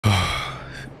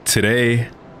Today,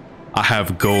 I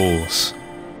have goals.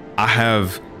 I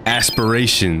have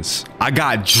aspirations. I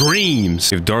got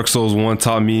dreams. If Dark Souls 1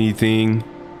 taught me anything,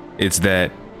 it's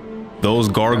that those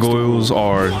gargoyles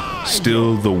are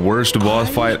still the worst boss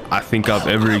fight I think I've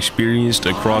ever experienced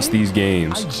across these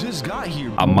games.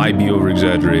 I might be over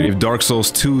exaggerating. If Dark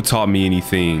Souls 2 taught me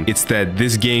anything, it's that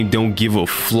this game don't give a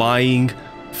flying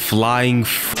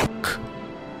fuck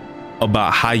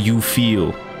about how you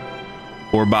feel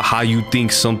or about how you think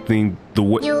something the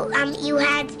way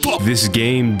this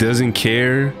game doesn't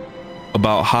care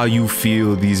about how you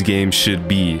feel these games should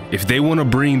be. If they want to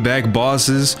bring back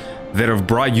bosses that have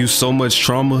brought you so much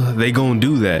trauma, they gonna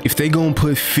do that. If they gonna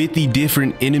put 50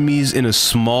 different enemies in a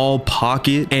small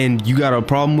pocket and you got a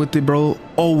problem with it, bro,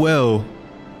 oh well,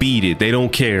 beat it. They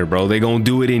don't care, bro. They gonna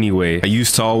do it anyway. I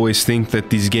used to always think that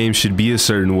these games should be a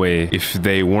certain way. If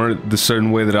they weren't the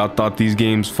certain way that I thought these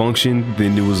games functioned,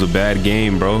 then it was a bad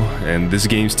game, bro. And this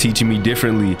game's teaching me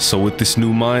differently. So with this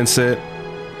new mindset,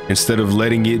 instead of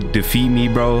letting it defeat me,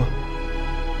 bro,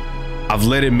 I've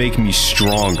let it make me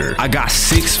stronger. I got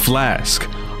 6 flasks.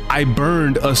 I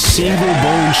burned a single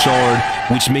bone shard,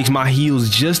 which makes my heals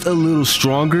just a little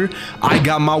stronger. I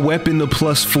got my weapon to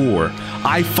 +4.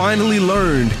 I finally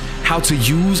learned how to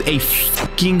use a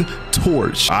fucking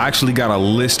torch. I actually got a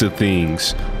list of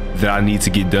things that I need to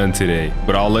get done today,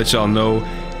 but I'll let y'all know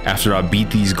after I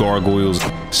beat these gargoyles.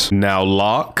 Now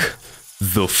lock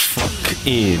the fuck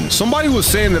in. Somebody was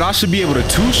saying that I should be able to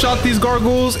 2-shot these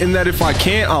gargoyles and that if I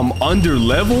can't, I'm under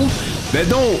level. That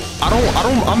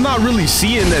I'm not really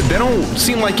seeing that. That don't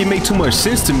seem like it make too much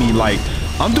sense to me. Like,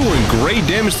 I'm doing great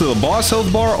damage to the boss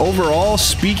health bar overall.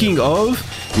 Speaking of,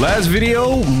 last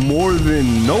video,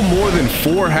 no more than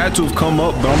 4 had to have come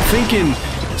up, but I'm thinking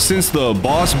since the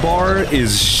boss bar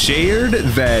is shared,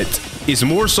 that it's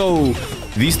more so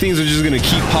these things are just gonna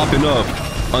keep popping up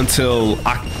until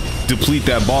I deplete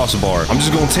that boss bar. I'm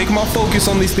just gonna take my focus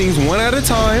on these things one at a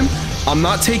time. I'm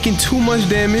not taking too much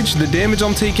damage. The damage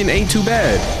I'm taking ain't too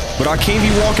bad, but I can't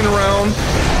be walking around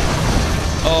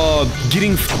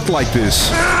getting like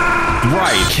this.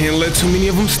 Right, can't let too many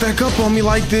of them stack up on me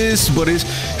like this, but it's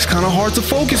kind of hard to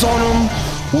focus on them.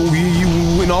 Well,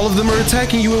 when all of them are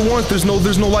attacking you at once, there's no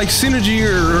like synergy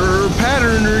or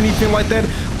pattern or anything like that.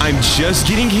 I'm just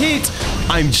getting hit.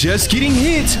 I'm just getting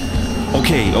hit.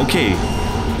 Okay.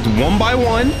 One by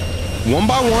one,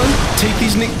 take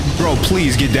these bro,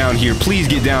 please get down here. Please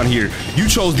get down here. You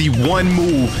chose the one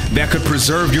move that could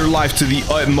preserve your life to the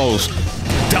utmost.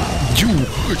 You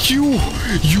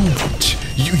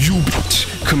bitch.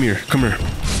 Come here.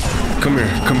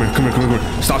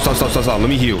 Stop. Let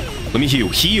me heal.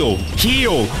 Heal.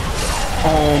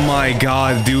 Oh my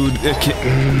god, dude.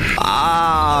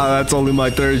 That's only my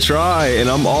 3rd try and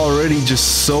I'm already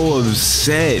just so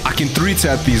upset. I can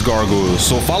 3-tap these gargoyles,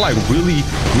 so if I like really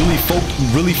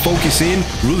focus in,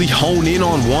 really hone in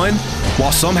on one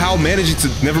while somehow managing to,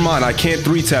 never mind, I can't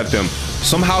 3-tap them.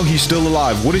 Somehow he's still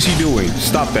alive. What is he doing?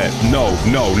 Stop that. No.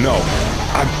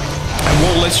 I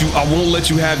won't let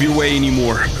you have your way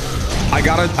anymore. I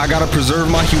gotta preserve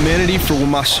my humanity for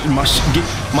when my shit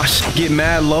get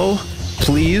mad low.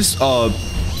 Please,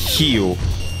 heal.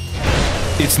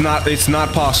 It's not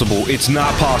possible.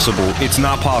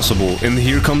 And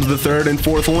here comes the 3rd and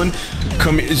 4th one.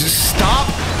 Come here. Just stop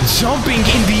jumping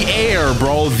in the air,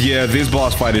 bro. Yeah, this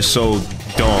boss fight is so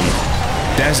dumb.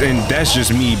 That's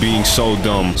just me being so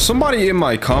dumb. Somebody in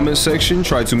my comment section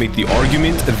tried to make the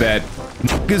argument that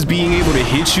niggas being able to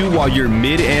hit you while you're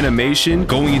mid-animation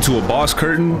going into a boss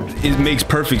curtain, it makes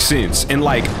perfect sense. And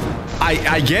like,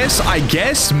 I guess,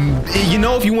 you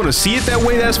know, if you want to see it that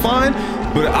way, that's fine.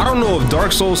 But I don't know if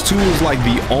Dark Souls 2 is like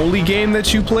the only game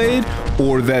that you played,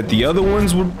 or that the other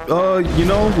ones were, you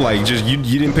know, like just you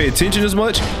didn't pay attention as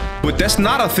much. But that's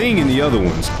not a thing in the other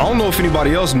ones. I don't know if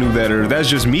anybody else knew that, or that's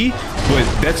just me, but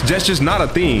that's just not a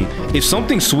thing. If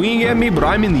something's swinging at me, but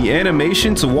I'm in the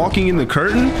animation to walking in the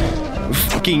curtain,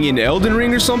 fucking in Elden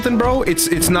Ring or something, bro,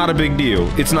 it's not a big deal.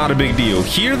 It's not a big deal.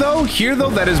 Here though,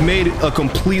 that has made a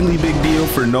completely big deal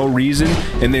for no reason,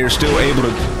 and they're still able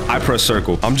to. I press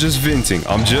circle. I'm just venting.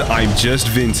 I'm just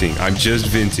venting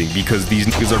because these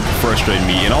niggas are frustrating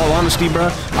me. In all honesty, bro,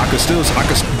 I could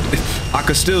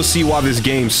still see why this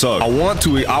game sucks. I want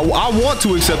to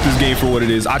accept this game for what it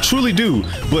is. I truly do.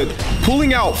 But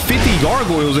pulling out 50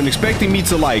 gargoyles and expecting me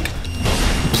to like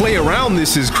play around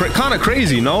this is kind of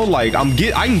crazy, no? Like I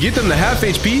can get them to half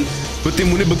HP, but then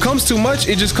when it becomes too much,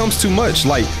 it just comes too much.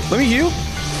 Like, let me heal.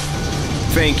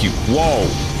 Thank you. Whoa.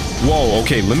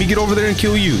 Okay, let me get over there and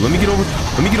kill you. Let me get over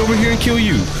here and kill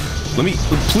you.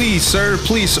 Please, sir,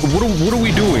 please. What are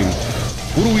we doing?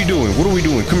 Come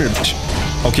here, bitch.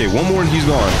 Okay, one more and he's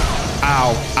gone.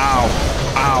 Ow, ow,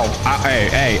 ow, ow.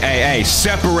 Hey,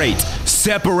 separate.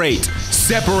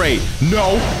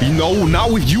 No,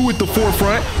 not with you at the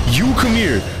forefront. You come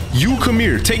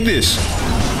here. Take this.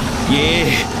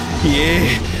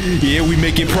 Yeah, we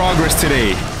making progress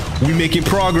today.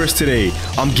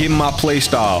 I'm getting my play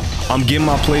style. I'm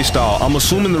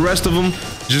assuming the rest of them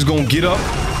just gonna get up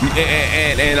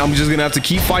and I'm just gonna have to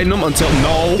keep fighting them until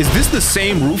no. Is this the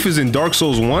same roof as in Dark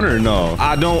Souls 1 or no?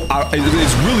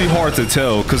 It's really hard to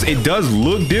tell because it does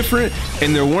look different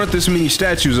and there weren't this many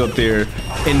statues up there.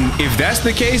 And if that's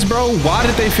the case, bro, why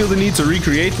did they feel the need to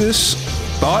recreate this?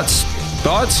 Thoughts?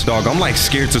 Dog, I'm like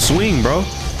scared to swing, bro.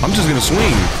 I'm just gonna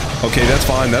swing. Okay, that's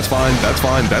fine.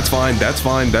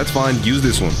 Use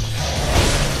this one.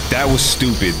 That was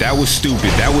stupid.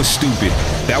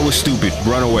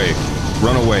 Run away.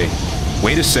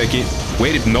 Wait a second.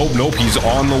 Nope. He's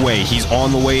on the way.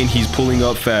 And he's pulling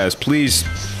up fast. Please.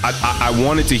 I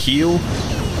wanted to heal.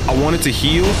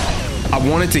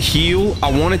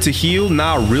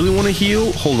 Now I really want to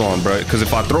heal. Hold on, bro. Because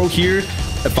if I throw here,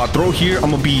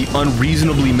 I'm gonna be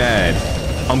unreasonably mad.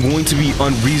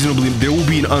 There will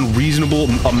be an unreasonable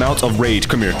amount of rage.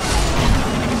 Come here.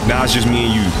 Now it's just me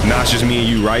and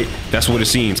you, right? That's what it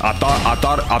seems. I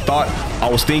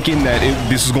was thinking that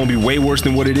this is gonna be way worse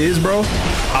than what it is, bro.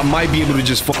 I might be able to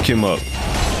just fuck him up.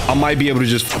 I'm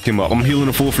healing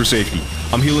him full for safety.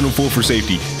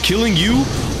 Killing you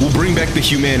will bring back the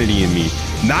humanity in me.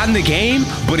 Not in the game,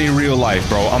 but in real life,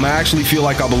 bro. I'm gonna actually feel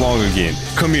like I belong again.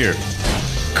 Come here.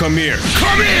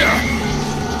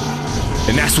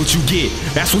 And that's what you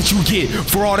get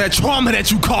for all that trauma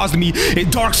that you caused me in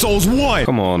Dark Souls 1.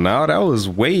 Come on now, that was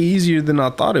way easier than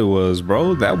I thought it was,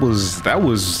 bro. That was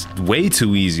way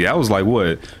too easy. That was like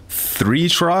what, 3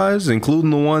 tries,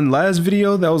 including the one last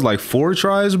video? That was like 4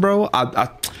 tries, bro.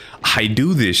 I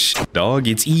do this shit, dog.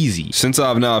 It's easy. Since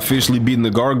I've now officially beaten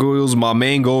the gargoyles, my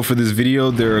main goal for this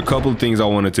video, there are a couple of things I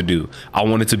wanted to do. I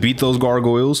wanted to beat those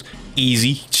gargoyles.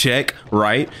 Easy, check,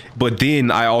 right? But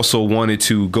then I also wanted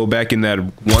to go back in that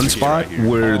one spot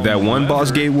where that one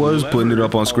boss gate was, putting it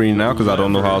up on screen now because I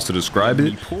don't know how else to describe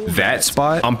it. That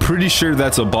spot, I'm pretty sure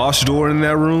that's a boss door in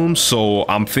that room, so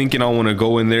I'm thinking I want to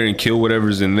go in there and kill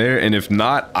whatever's in there, and if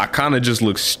not, I kind of just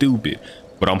look stupid.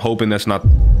 But I'm hoping that's not...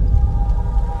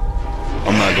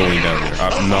 I'm not going down there.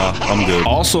 Nah, I'm good.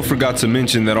 Also forgot to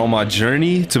mention that on my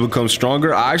journey to become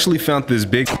stronger, I actually found this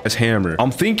big ass hammer.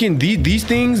 I'm thinking these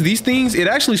things, it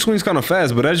actually swings kind of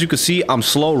fast, but as you can see, I'm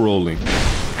slow rolling.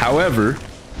 However,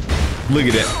 look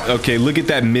at that. Okay, look at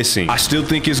that missing. I still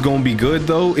think it's gonna be good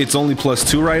though. It's only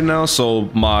 +2 right now, so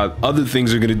my other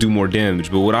things are gonna do more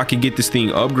damage. But when I can get this thing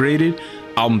upgraded,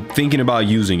 I'm thinking about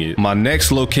using it. My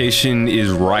next location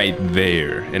is right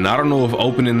there, and I don't know if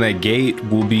opening that gate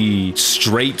will be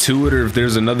straight to it or if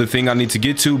there's another thing I need to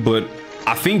get to, but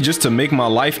I think just to make my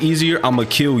life easier, I'm gonna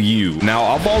kill you. Now,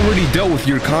 I've already dealt with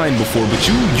your kind before, but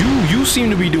you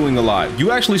seem to be doing a lot.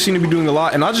 You actually seem to be doing a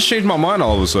lot, and I just changed my mind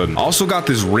all of a sudden. I also got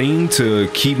this ring to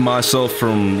keep myself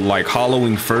from like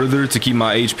hollowing further, to keep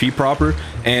my HP proper.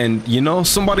 And you know,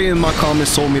 somebody in my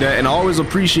comments told me that, and I always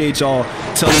appreciate y'all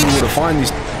telling me where to find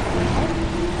these.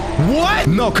 What?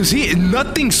 No, cause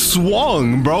nothing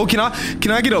swung, bro. Can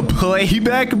I get a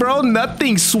playback, bro?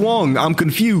 Nothing swung. I'm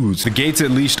confused. The gate's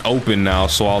at least open now,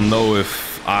 so I'll know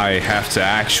if I have to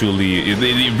actually...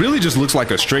 It really just looks like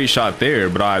a straight shot there,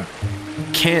 but I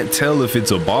can't tell if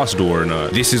it's a boss door or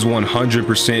not. This is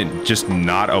 100% just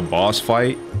not a boss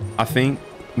fight, I think.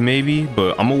 Maybe,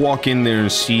 but I'm gonna walk in there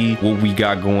and see what we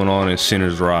got going on in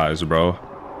Sinner's Rise, bro.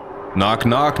 Knock,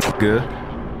 good.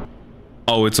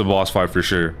 Oh, it's a boss fight for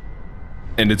sure.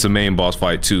 And it's a main boss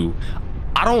fight too.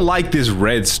 I don't like this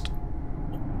red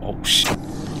oh shit.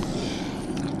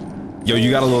 Yo,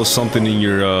 you got a little something in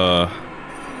your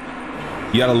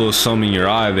you got a little something in your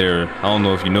eye there. I don't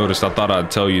know if you noticed. I thought I'd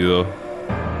tell you though.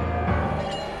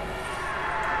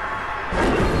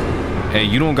 Hey,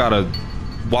 you don't gotta...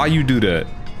 Why you do that?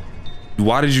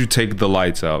 Why did you take the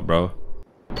lights out, bro?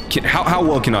 How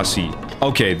well can I see?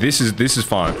 Okay, this is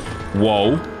fine.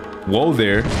 Whoa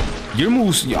there. Your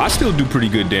moves, I still do pretty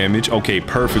good damage. Okay,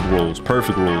 perfect rolls.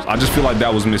 I just feel like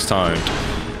that was mistimed.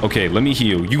 Okay, let me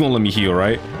heal. You gonna let me heal,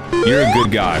 right? You're a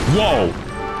good guy. Whoa,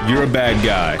 you're a bad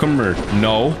guy. Come here.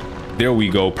 No, there we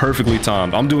go. Perfectly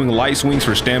timed. I'm doing light swings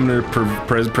for stamina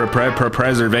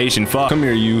preservation. Fuck. Come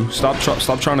here, you. Stop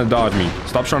trying to dodge me.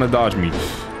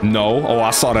 No. Oh,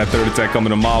 I saw that third attack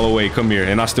coming a mile away. Come here.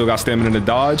 And I still got stamina to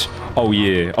dodge. Oh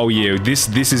yeah. This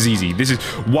is easy. This is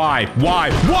why?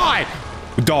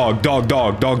 Dog.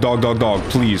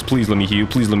 Please let me heal.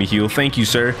 Thank you,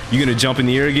 sir. You gonna jump in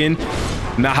the air again?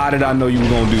 Now, how did I know you were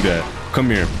gonna do that? Come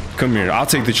here. Come here. I'll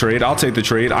take the trade. I'll take the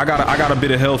trade. I got a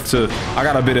bit of health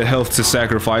to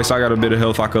sacrifice. I got a bit of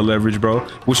health I could leverage, bro.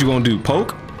 What you gonna do?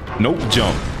 Poke? Nope.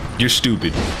 Jump. You're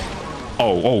stupid.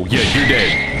 Oh, yeah, you're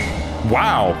dead.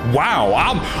 Wow.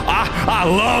 I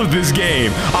love this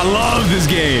game. I love this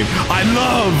game. I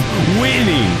love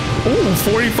winning. Ooh,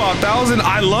 45,000.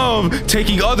 I love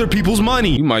taking other people's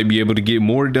money. You might be able to get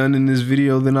more done in this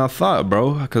video than I thought,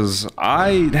 bro, because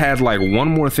I had like one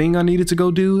more thing I needed to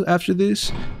go do after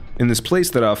this in this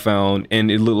place that I found, and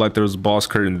it looked like there was a boss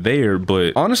curtain there.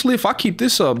 But honestly, if I keep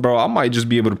this up, bro, I might just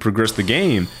be able to progress the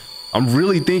game. I'm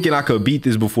really thinking I could beat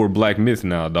this before Black Myth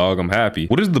now, dog. I'm happy.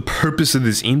 What is the purpose of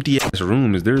this empty ass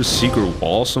room? Is there a secret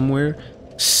wall somewhere?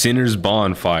 Sinner's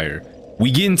Bonfire.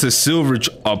 We get into Silver,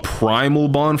 a primal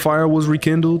bonfire was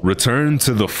rekindled. Return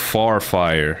to the Far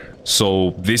Fire.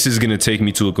 So this is gonna take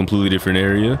me to a completely different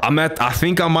area. I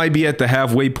think I might be at the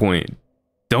halfway point.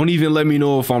 Don't even let me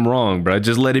know if I'm wrong, bro.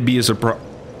 Just let it be a surprise.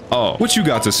 Oh, what you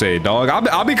got to say, dog?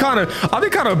 I'll be kind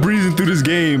of breezing through this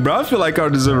game, bro. I feel like I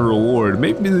deserve a reward.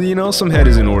 Maybe, you know, some head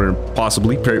is in order,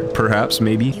 possibly, perhaps,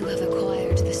 maybe. You have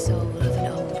acquired the soul of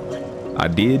an old one. I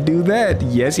did do that.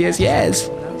 Yes.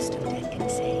 Most of it can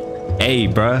say. Hey,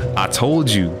 bruh, I told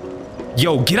you.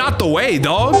 Yo, get out the way,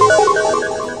 dog.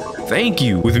 Thank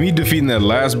you. With me defeating that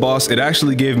last boss, it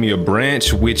actually gave me a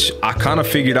branch, which I kind of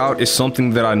figured out is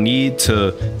something that I need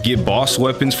to get boss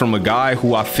weapons from a guy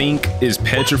who I think is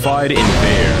petrified in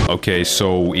there. Okay,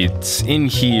 so it's in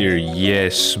here,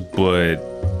 yes, but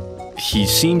he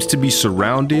seems to be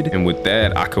surrounded. And with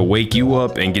that, I could wake you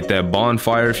up and get that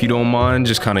bonfire if you don't mind.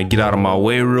 Just kind of get out of my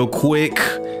way real quick.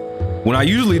 When I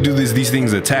usually do this, these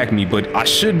things attack me, but I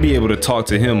should be able to talk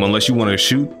to him unless you want to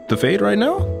shoot the Fade right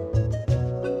now.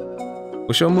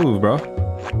 What's your move, bro?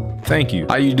 Thank you.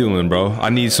 How you doing, bro? I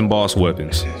need some boss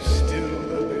weapons. Still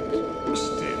a bit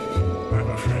stiff, I'm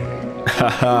afraid.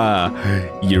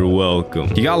 Haha, you're welcome.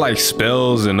 You got like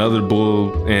spells and other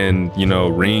bull and, you know,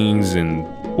 rings and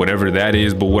whatever that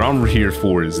is, but what I'm here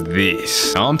for is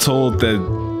this. I'm told that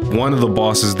one of the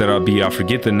bosses that I'll be, I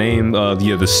forget the name,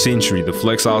 the Sentry, the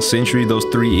Flexile Sentry, those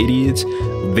three idiots,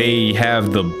 they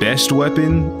have the best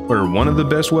weapon, or one of the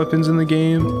best weapons in the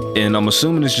game, and I'm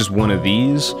assuming it's just one of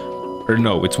these, or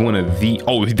no, it's one of the,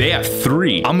 oh, they have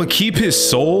three. I'm gonna keep his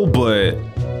soul, but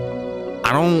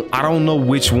I don't know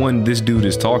which one this dude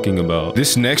is talking about.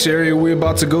 This next area we're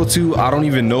about to go to, I don't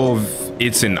even know if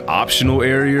it's an optional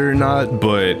area or not,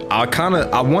 but I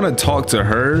want to talk to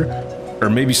her or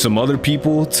maybe some other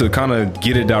people to kind of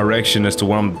get a direction as to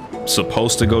where I'm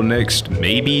supposed to go next,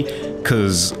 maybe,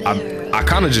 because I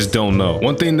kind of just don't know.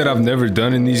 One thing that I've never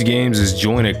done in these games is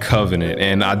join a covenant,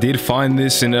 and I did find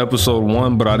this in episode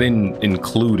 1, but I didn't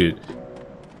include it.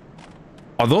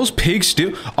 Are those pigs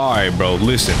still? All right, bro,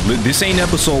 listen, this ain't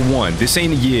episode 1. This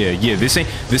ain't,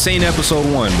 this ain't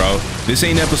episode 1, bro. This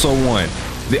ain't episode 1.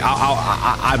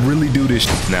 I really do this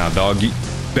now, dog.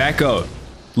 Back up.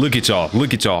 Look at y'all,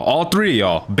 all three of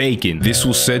y'all, bacon. This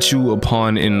will set you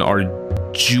upon an arduous,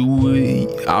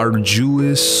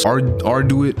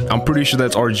 I'm pretty sure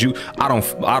that's I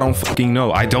don't fucking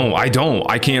know. I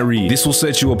can't read. This will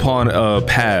set you upon a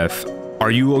path.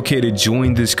 Are you okay to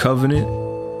join this covenant?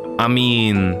 I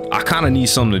mean, I kind of need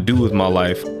something to do with my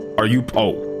life. Are you,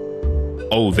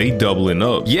 oh, they doubling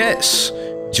up. Yes,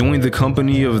 join the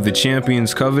company of the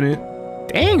Champions Covenant.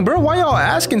 Dang, bro, why y'all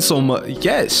asking so much?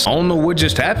 Yes. I don't know what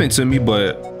just happened to me,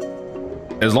 but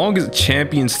as long as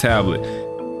Champion's Tablet,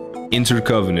 enter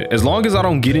covenant, as long as I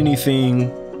don't get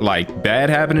anything like bad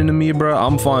happening to me, bro,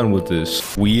 I'm fine with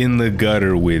this. We in the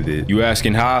gutter with it. You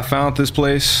asking how I found this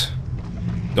place?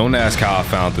 Don't ask how I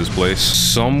found this place.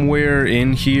 Somewhere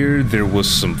in here, there was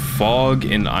some fog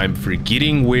and I'm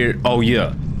forgetting where. Oh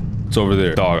yeah. It's over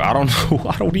there. Dog, I don't know.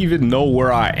 I don't even know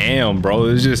where I am, bro.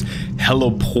 There's just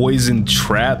hella poison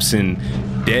traps and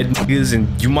dead niggas,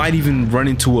 and you might even run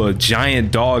into a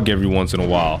giant dog every once in a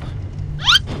while.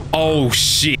 Oh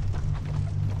shit.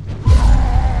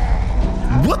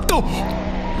 What?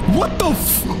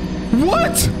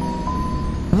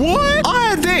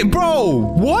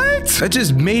 Bro, what? That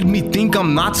just made me think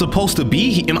I'm not supposed to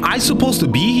be here. Am I supposed to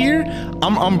be here?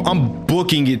 I'm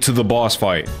booking it to the boss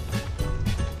fight.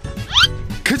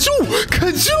 Could you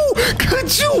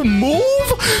move?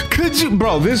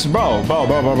 Bro,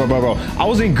 I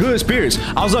was in good spirits.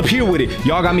 I was up here with it.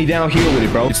 Y'all got me down here with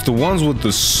it, bro. It's the ones with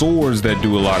the swords that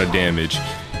do a lot of damage.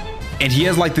 And he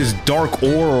has like this dark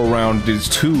aura around his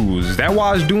tools. Is that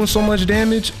why it's doing so much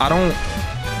damage?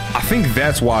 I think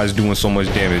that's why it's doing so much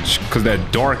damage, because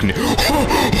that darkness.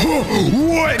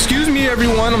 What? Excuse me,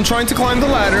 everyone. I'm trying to climb the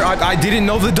ladder. I didn't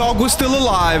know the dog was still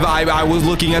alive. I was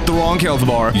looking at the wrong health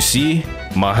bar. You see?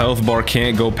 My health bar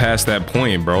can't go past that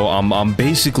point, bro. I'm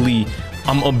basically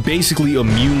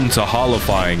immune to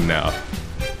holofying now.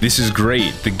 This is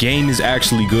great. The game is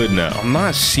actually good now. I'm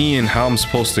not seeing how I'm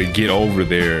supposed to get over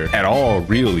there at all,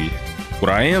 really.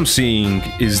 What I am seeing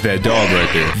is that dog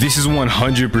right there. This is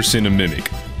 100% a mimic.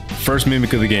 First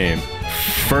mimic of the game.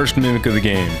 First mimic of the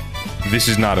game. This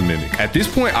is not a mimic. At this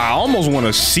point, I almost want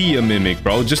to see a mimic,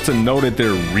 bro, just to know that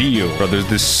they're real. Bro, there's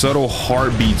this subtle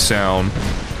heartbeat sound.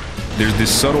 There's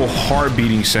this subtle heart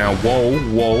beating sound. Whoa,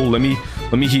 whoa, let me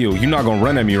heal. You're not gonna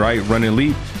run at me, right? Run and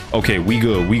leap. Okay, we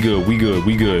good, we good, we good,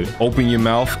 we good. Open your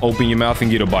mouth and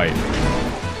get a bite.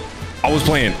 I was just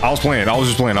playing.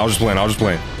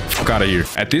 Fuck out of here.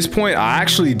 At this point, I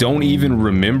actually don't even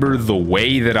remember the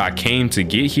way that I came to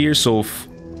get here, so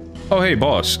oh, hey,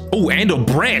 boss. Oh, and a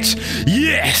branch.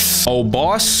 Yes. Oh,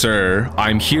 boss, sir.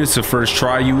 I'm here to first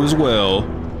try you as well.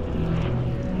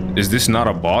 Is this not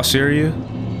a boss area?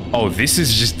 Oh, this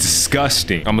is just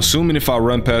disgusting. I'm assuming if I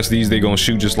run past these, they're gonna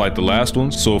shoot just like the last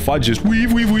ones. So if I just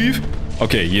weave.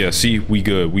 Okay, yeah, see, we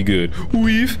good. Weave.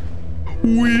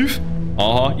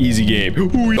 Easy game.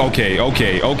 Okay.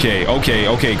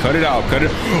 Cut it out.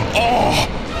 Oh,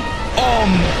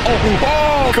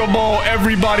 come on,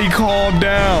 everybody calm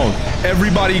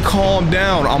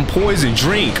down. I'm poisoned.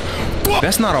 Drink.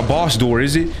 That's not a boss door,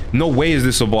 is it? No way is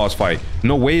this a boss fight.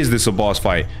 This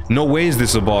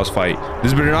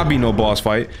better not be no boss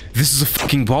fight. This is a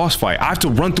fucking boss fight. I have to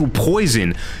run through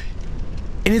poison.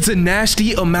 And it's a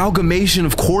nasty amalgamation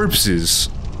of corpses.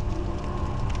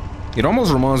 It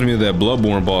almost reminds me of that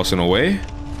Bloodborne boss in a way.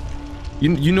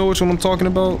 You know which one I'm talking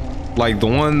about? Like the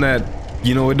one that,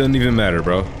 you know, it doesn't even matter,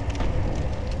 bro.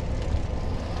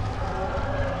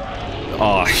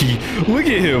 Oh, look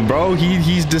at him, bro.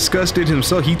 He's disgusted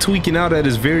himself. He tweaking out at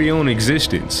his very own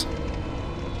existence.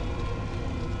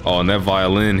 Oh, and that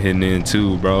violin hitting in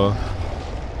too, bro.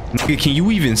 Can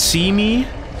you even see me?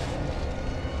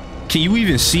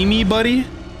 Buddy?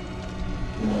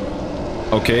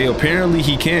 Okay, apparently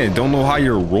he can. Don't know how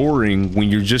you're roaring when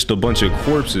you're just a bunch of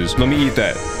corpses. Let me eat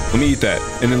that. And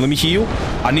then let me heal.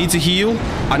 I need to heal,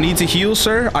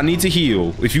 sir. I need to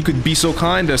heal. If you could be so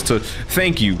kind as to,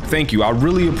 thank you. I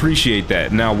really appreciate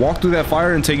that. Now walk through that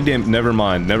fire and take damn. Never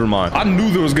mind. I knew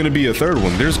there was gonna be a third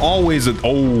one. There's always a,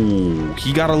 oh,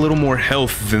 he got a little more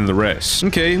health than the rest.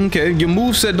 Okay. Your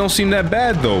moveset don't seem that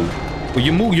bad though.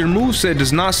 Your moveset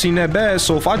does not seem that bad.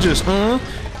 So if I just,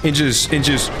 and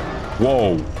just,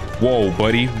 whoa,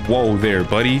 buddy. Whoa there,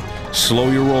 buddy.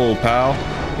 Slow your roll, pal.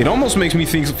 It almost makes me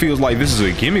feels like this is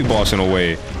a gimmick boss in a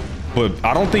way, but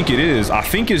I don't think it is. I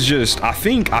think it's just, I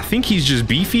think he's just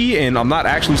beefy and I'm not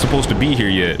actually supposed to be here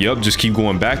yet. Yep, just keep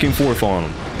going back and forth on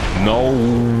him. No,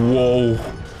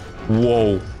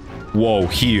 whoa,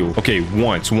 heal. Okay,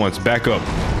 once, back up.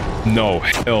 No,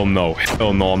 hell no,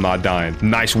 I'm not dying.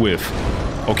 Nice whiff.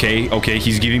 Okay,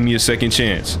 he's giving me a second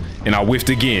chance. And I whiffed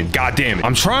again. God damn it.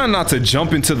 I'm trying not to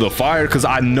jump into the fire because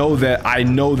I know that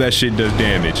shit does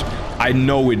damage. I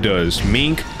know it does.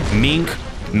 Mink.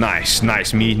 Nice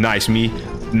me.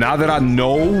 Now that I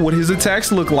know what his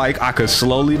attacks look like, I could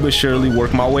slowly but surely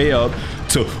work my way up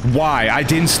to why I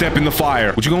didn't step in the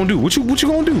fire. What you gonna do? What you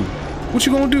gonna do? What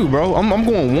you gonna do, bro? I'm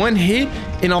going one hit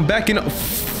and I'm backing up.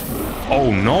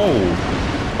 Oh no.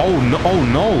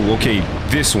 Okay,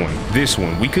 this one.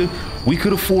 We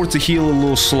could afford to heal a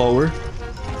little slower.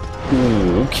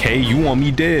 Ooh, okay, you want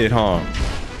me dead, huh?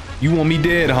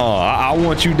 I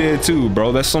want you dead too,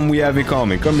 bro. That's something we have in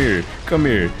common. Come here.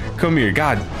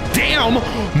 God damn.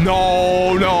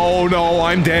 No.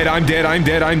 I'm dead.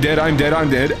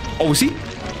 Oh, is he?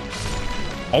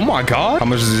 Oh my God. How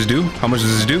much does this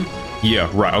do? Yeah,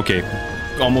 right. Okay.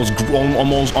 Almost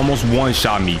one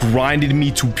shot me. Grinded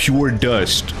me to pure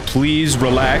dust. Please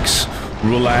relax.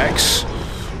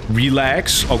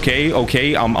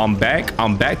 Okay. I'm back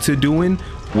to doing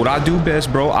what I do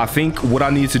best, bro. I think what I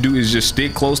need to do is just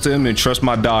stick close to him and trust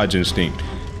my dodge instinct.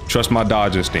 I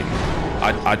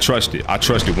trust it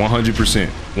 100%.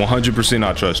 100%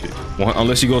 I trust it.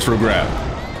 Unless he goes for a grab.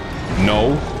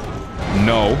 No.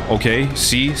 Okay,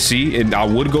 see, and I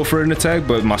would go for an attack,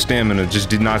 but my stamina just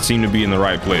did not seem to be in the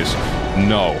right place.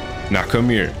 No. Now come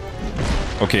here.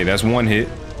 Okay, that's one hit.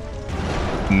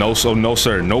 No, sir.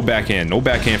 No backhand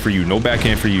for you.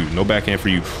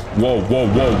 Whoa.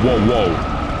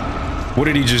 What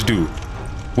did he just do?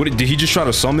 Did he just try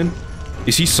to summon?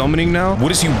 Is he summoning now?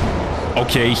 What is he?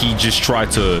 Okay, he just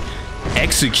tried to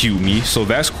execute me, so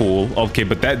that's cool. Okay,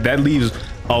 but that leaves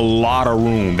a lot of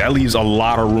room.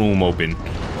 Open.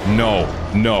 No.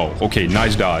 Okay,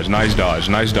 nice dodge. I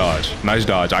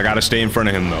gotta stay in front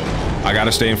of him though.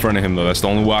 That's the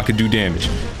only way I could do damage.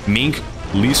 Mink.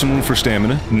 Leave some room for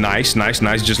stamina. Nice, nice,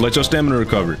 nice. Just let your stamina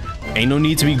recover. Ain't no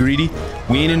need to be greedy.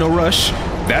 We ain't in no rush.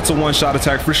 That's a one-shot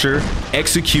attack for sure.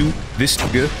 Execute this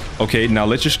nigga. Okay, now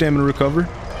let your stamina recover.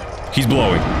 He's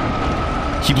blowing.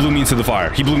 He blew me into the fire.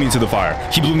 He blew me into the fire.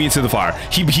 He blew me into the fire.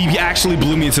 He actually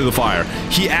blew me into the fire.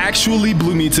 He actually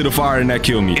blew me into the fire and that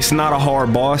killed me. It's not a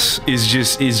hard boss.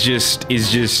 It's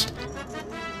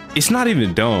not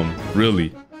even dumb,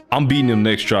 really. I'm beating him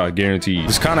next try, guaranteed.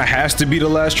 This kind of has to be the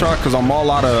last try because I'm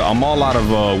all out of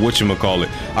whatchamacallit.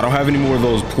 I don't have any more of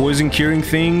those poison curing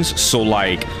things. So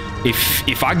like,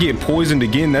 if I get poisoned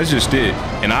again, that's just it.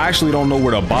 And I actually don't know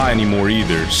where to buy anymore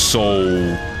either.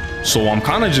 So I'm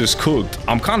kind of just cooked.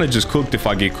 I'm kind of just cooked if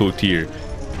I get cooked here.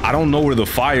 I don't know where the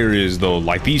fire is though.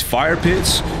 Like these fire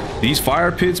pits,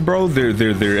 bro,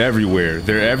 they're everywhere.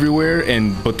 They're everywhere,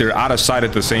 but they're out of sight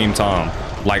at the same time.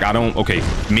 Like I don't, okay,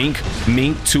 Mink,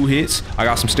 2 hits. I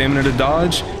got some stamina to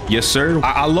dodge. Yes, sir.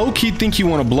 I low-key think he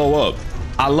want to blow up.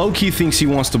 I low-key thinks he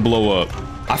wants to blow up.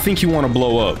 I think you want to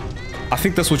blow up. I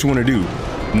think that's what you want to do.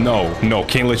 No,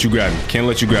 can't let you grab me. Can't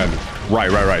let you grab me.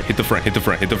 Right. Hit the front.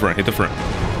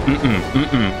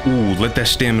 Ooh, let that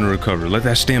stamina recover. Let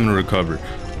that stamina recover.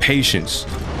 Patience.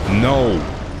 No.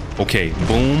 Okay,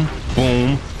 boom.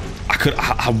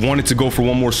 I wanted to go for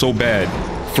one more so bad.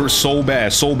 So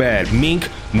bad. Mink.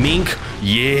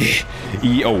 Yeah.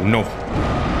 Oh, no.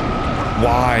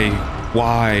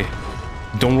 Why?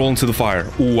 Don't roll into the fire.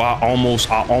 Ooh, I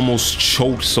almost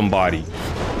choked somebody.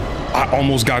 I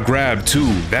almost got grabbed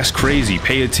too. That's crazy.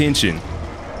 Pay attention.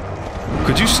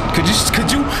 Could you stop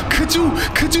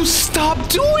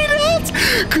doing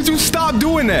that? Could you stop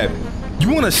doing that? You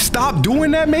want to stop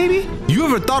doing that maybe? You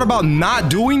ever thought about not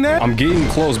doing that? I'm getting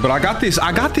close, but I got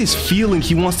this feeling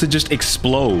he wants to just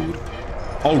explode.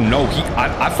 Oh no,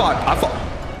 I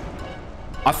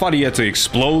thought he had to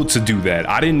explode to do that.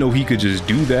 I didn't know he could just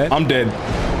do that. I'm dead.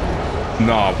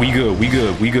 Nah, we good.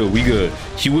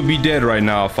 He would be dead right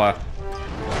now if I...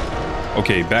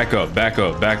 Okay, back up.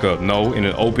 No, in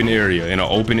an open area, in an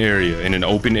open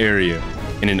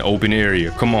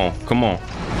area. Come on.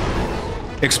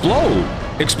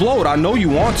 Explode. I know you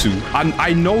want to.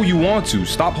 I know you want to.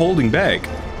 Stop holding back.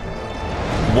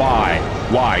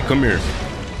 Why? Come here.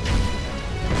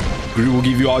 Greed will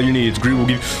give you all your needs. Greed will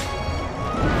give...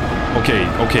 Okay.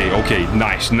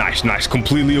 Nice.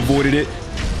 Completely avoided it.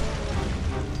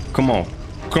 Come on.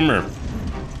 Come here.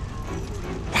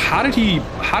 How did he,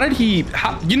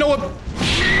 you know what?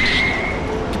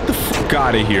 Get the fuck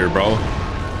out of here, bro.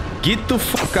 Get the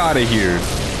fuck out of here.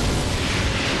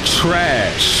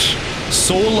 Trash.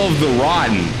 Soul of the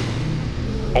Rotten.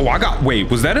 Oh, wait,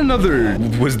 was that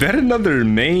another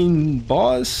main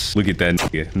boss? Look at that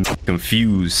nigga.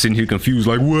 Confused, sitting here confused,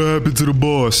 like, what happened to the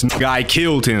boss? Guy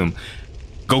killed him.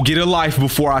 Go get a life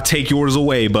before I take yours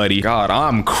away, buddy. God,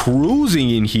 I'm cruising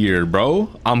in here, bro.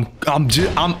 I'm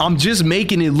just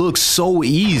making it look so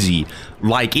easy.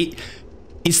 Like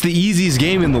it's the easiest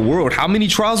game in the world. How many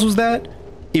tries was that?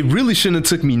 It really shouldn't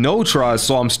have took me no tries,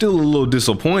 so I'm still a little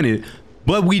disappointed,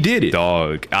 but we did it.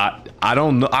 Dog, I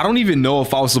don't know. I don't even know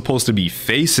if I was supposed to be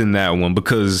facing that one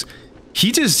because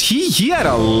he had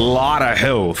a lot of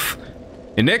health.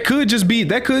 And that could just be,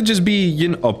 you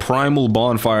know, a primal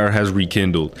bonfire has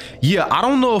rekindled. Yeah, I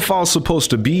don't know if I was supposed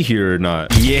to be here or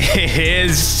not.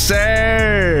 Yes,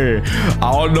 sir.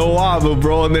 I don't know why, but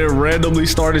bro, and they randomly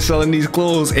started selling these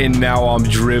clothes and now I'm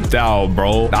dripped out,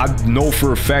 bro. I know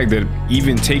for a fact that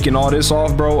even taking all this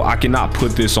off, bro, I cannot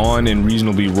put this on and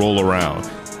reasonably roll around.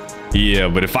 Yeah,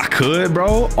 but if I could,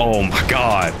 bro, oh my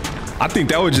God. I think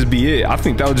that would just be it. I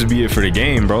think that would just be it for the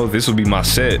game, bro. This would be my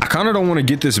set. I kind of don't want to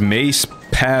get this mace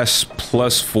past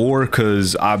 +4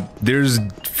 because there's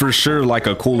for sure like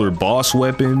a cooler boss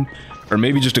weapon or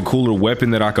maybe just a cooler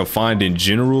weapon that I could find in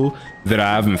general that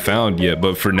I haven't found yet.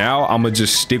 But for now, I'm gonna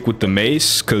just stick with the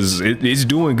mace because it's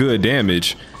doing good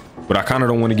damage. But I kind of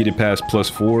don't want to get it past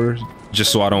 +4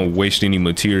 just so I don't waste any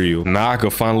material. Now I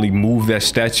could finally move that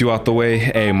statue out the way.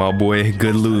 Hey, my boy,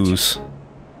 good lose.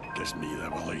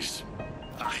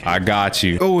 I got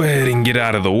you. Go ahead and get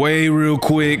out of the way real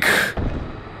quick.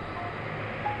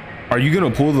 Are you gonna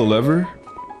pull the lever?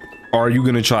 Or are you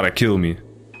gonna try to kill me?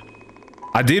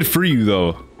 I did free you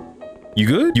though. You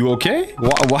good? You okay?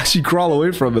 Why she crawl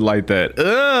away from it like that?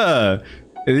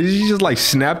 And she just like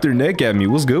snapped her neck at me.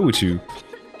 What's good with you?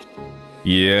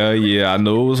 Yeah, I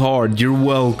know it was hard. You're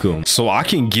welcome. So I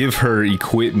can give her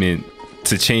equipment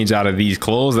to change out of these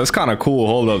clothes. That's kind of cool.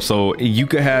 Hold up. So you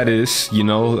could have this, you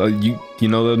know, you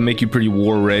know, that'll make you pretty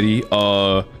war ready.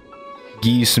 Give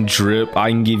you some drip. I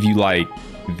can give you like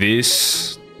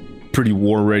this, pretty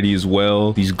war ready as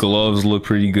well. These gloves look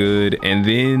pretty good. And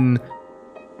then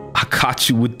I caught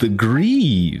you with the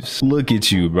greaves. Look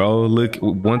at you, bro. Look,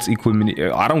 once equipment.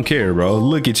 I don't care, bro.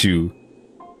 Look at you.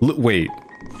 Look, wait.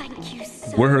 Thank you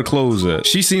so Where her clothes at?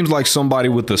 She seems like somebody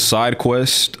with a side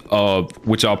quest,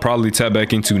 which I'll probably tap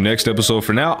back into next episode.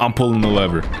 For now, I'm pulling the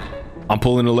lever. I'm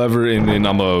pulling the lever, and then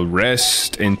I'm gonna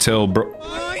rest until bro.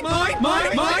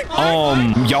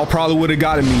 Y'all probably would have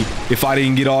gotten me if I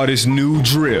didn't get all this new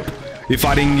drip. If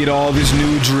I didn't get all this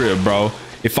new drip, bro.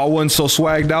 If I wasn't so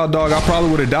swagged out, dog, I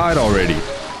probably would have died already.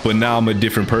 But now I'm a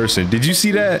different person. Did you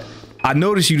see that? I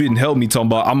noticed you didn't help me talking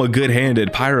about I'm a good hand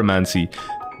at pyromancy.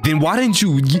 Then why didn't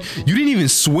you didn't even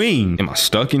swing? Am I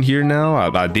stuck in here now?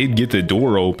 I did get the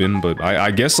door open, but I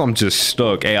guess I'm just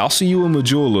stuck. Hey, I'll see you in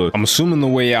Majula. I'm assuming the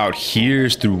way out here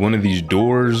is through one of these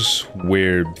doors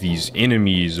where these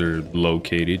enemies are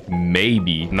located.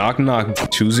 Maybe. Knock,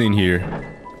 knock. Who's in here?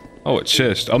 Oh, a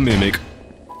chest. A mimic.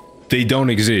 They don't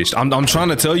exist. I'm trying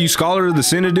to tell you, Scholar of the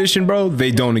Sin Edition, bro,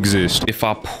 they don't exist. If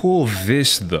I pull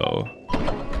this, though,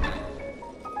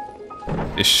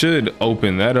 it should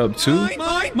open that up too.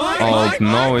 Oh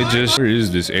no, it just, where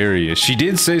is this area? She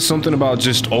did say something about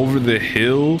just over the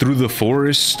hill through the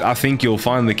forest, I think you'll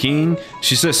find the king.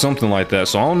 She said something like that.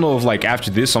 So I don't know if like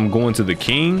after this I'm going to the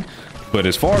king, but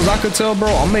as far as I could tell, bro,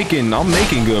 I'm making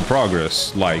good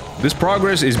progress. Like, this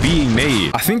progress is being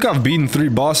made. I think I've beaten 3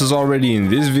 bosses already in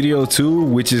this video too,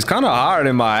 which is kind of higher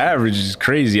than my average. It's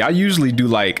crazy. I usually do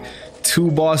like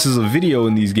 2 bosses a video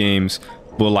in these games,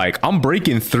 but like I'm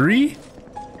breaking 3.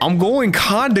 I'm going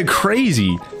kinda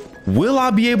crazy. Will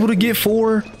I be able to get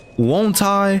 4? Won't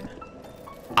I?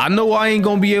 I know I ain't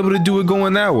gonna be able to do it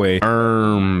going that way.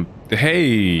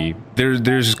 Hey,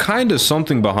 there's kind of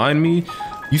something behind me.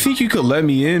 You think you could let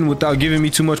me in without giving me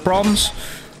too much problems?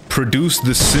 Produce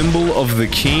the symbol of the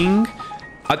king?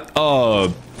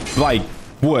 Like,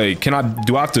 what?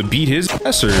 Do I have to beat his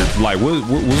ass, or like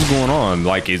what's going on?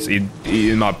 Like,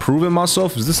 am I proving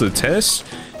myself? Is this a test?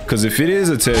 Because if it is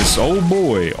a test, oh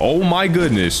boy, oh my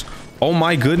goodness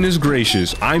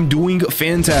gracious, I'm doing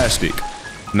fantastic.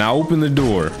 Now open the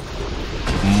door.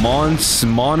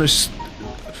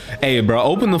 Hey, bro,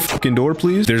 open the fucking door,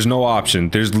 please. There's no option.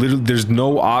 There's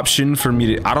no option for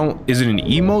me to. Is it an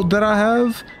emote that I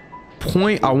have?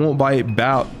 Point, I won't bite,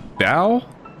 bow.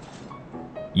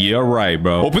 Yeah, right,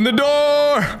 bro. Open the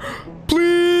door,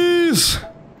 please.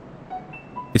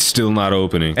 It's still not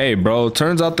opening. Hey, bro,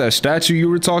 turns out that statue you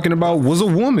were talking about was a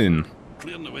woman.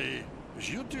 Clearing the way. Was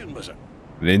you doing, was it?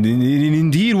 And it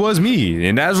indeed was me,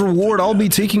 and as reward I'll be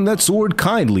taking that sword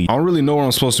kindly. I don't really know where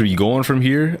I'm supposed to be going from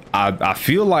here. I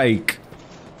feel like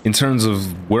in terms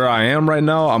of where I am right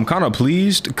now, I'm kind of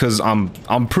pleased because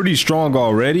I'm pretty strong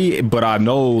already, but I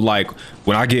know like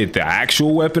when I get the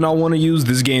actual weapon I want to use,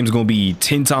 this game's gonna be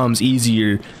 10 times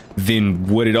easier than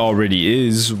what it already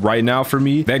is right now for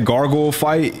me. That gargoyle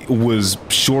fight was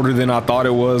shorter than I thought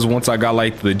it was. Once I got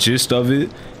like the gist of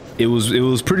it, it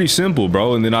was pretty simple,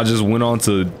 bro, and then I just went on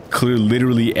to clear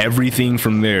literally everything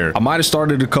from there. I might have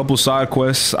started a couple side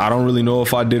quests. I don't really know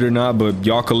if I did or not, but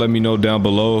y'all could let me know down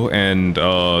below, and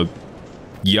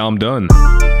yeah, I'm done.